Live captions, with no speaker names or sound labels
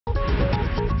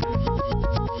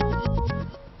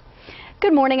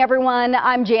Good morning, everyone.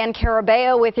 I'm Jan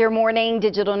Carabeo with your morning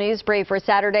digital news brief for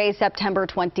Saturday, September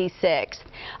 26th.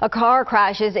 A car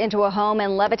crashes into a home in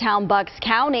Levittown, Bucks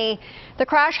County. The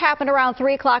crash happened around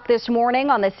 3 o'clock this morning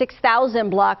on the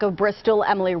 6000 block of Bristol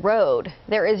Emily Road.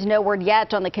 There is no word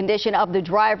yet on the condition of the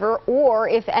driver or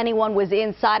if anyone was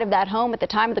inside of that home at the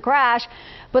time of the crash,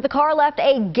 but the car left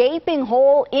a gaping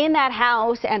hole in that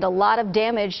house and a lot of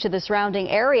damage to the surrounding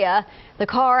area. The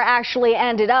car actually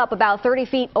ended up about 30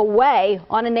 feet away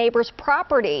on a neighbor's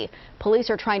property. Police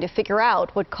are trying to figure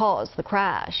out what caused the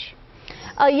crash.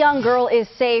 A young girl is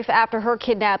safe after her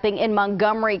kidnapping in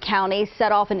Montgomery County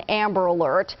set off an Amber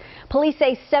Alert. Police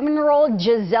say 7-year-old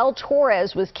Giselle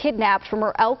Torres was kidnapped from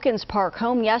her Elkins Park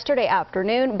home yesterday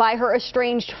afternoon by her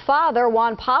estranged father,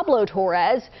 Juan Pablo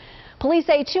Torres. Police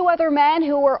say 2 other men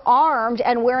who were armed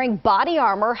and wearing body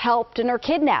armor helped in her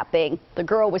kidnapping. The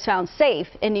girl was found safe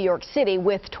in New York City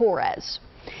with Torres.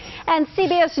 And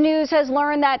CBS News has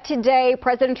learned that today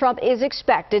President Trump is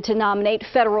expected to nominate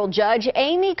federal judge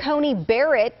Amy Coney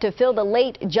Barrett to fill the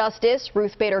late Justice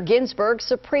Ruth Bader Ginsburg's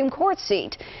Supreme Court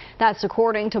seat. That's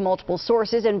according to multiple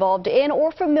sources involved in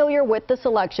or familiar with the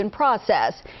selection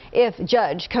process. If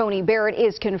Judge Coney Barrett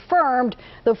is confirmed,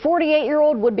 the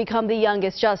 48-year-old would become the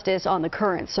youngest justice on the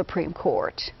current Supreme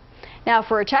Court. Now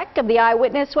for a check of the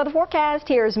eyewitness weather forecast,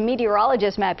 here's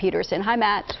meteorologist Matt Peterson. Hi,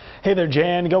 Matt. Hey there,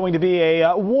 Jan. Going to be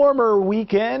a warmer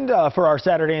weekend for our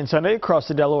Saturday and Sunday across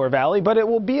the Delaware Valley, but it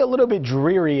will be a little bit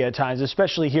dreary at times,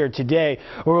 especially here today,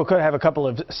 where we could have a couple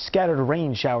of scattered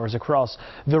rain showers across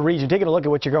the region. Taking a look at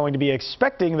what you're going to be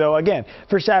expecting, though, again,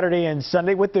 for Saturday and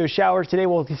Sunday with those showers today,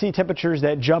 we'll see temperatures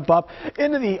that jump up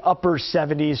into the upper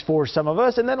 70s for some of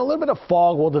us, and then a little bit of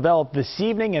fog will develop this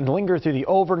evening and linger through the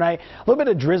overnight. A little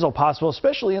bit of drizzle possible,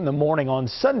 especially in the morning on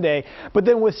Sunday, but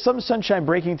then with some sunshine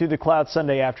breaking through the clouds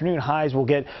Sunday afternoon, highs will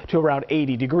get to around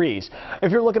 80 degrees. If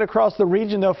you're looking across the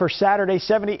region, though, for Saturday,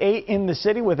 78 in the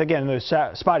city with, again, those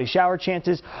spotty shower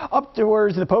chances. Up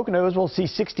towards the Poconos, we'll see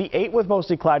 68 with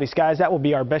mostly cloudy skies. That will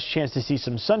be our best chance to see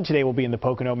some sun today will be in the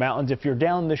Pocono Mountains. If you're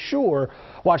down the shore,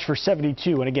 watch for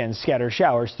 72 and, again, scattered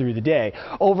showers through the day.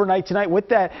 Overnight tonight, with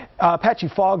that patchy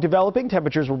fog developing,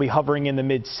 temperatures will be hovering in the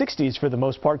mid-60s for the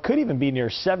most part. Could even be near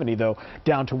 70, though,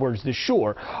 down towards the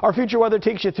shore. Our future weather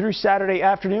takes you through Saturday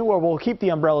afternoon, where we'll keep the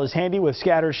umbrellas handy with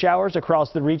scattered showers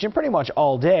across the region pretty much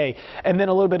all day, and then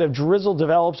a little bit of drizzle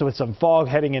develops with some fog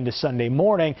heading into Sunday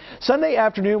morning. Sunday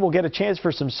afternoon we'll get a chance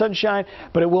for some sunshine,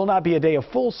 but it will not be a day of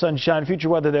full sunshine. Future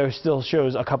weather there still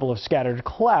shows a couple of scattered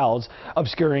clouds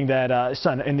obscuring that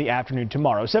sun in the afternoon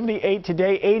tomorrow. 78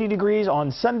 today, 80 degrees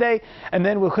on Sunday, and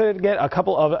then we could get a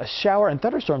couple of shower and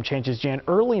thunderstorm chances, Jan,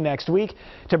 early next week.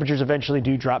 Temperatures eventually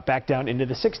do drop back down into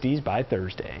the 60s by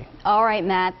Thursday. All right,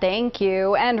 Matt, thank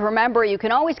you. And remember, you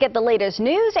can always get the latest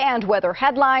news and weather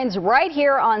headlines right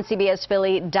here on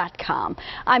CBSPhilly.com.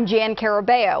 I'm Jan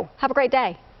Carabeo. Have a great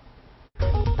day.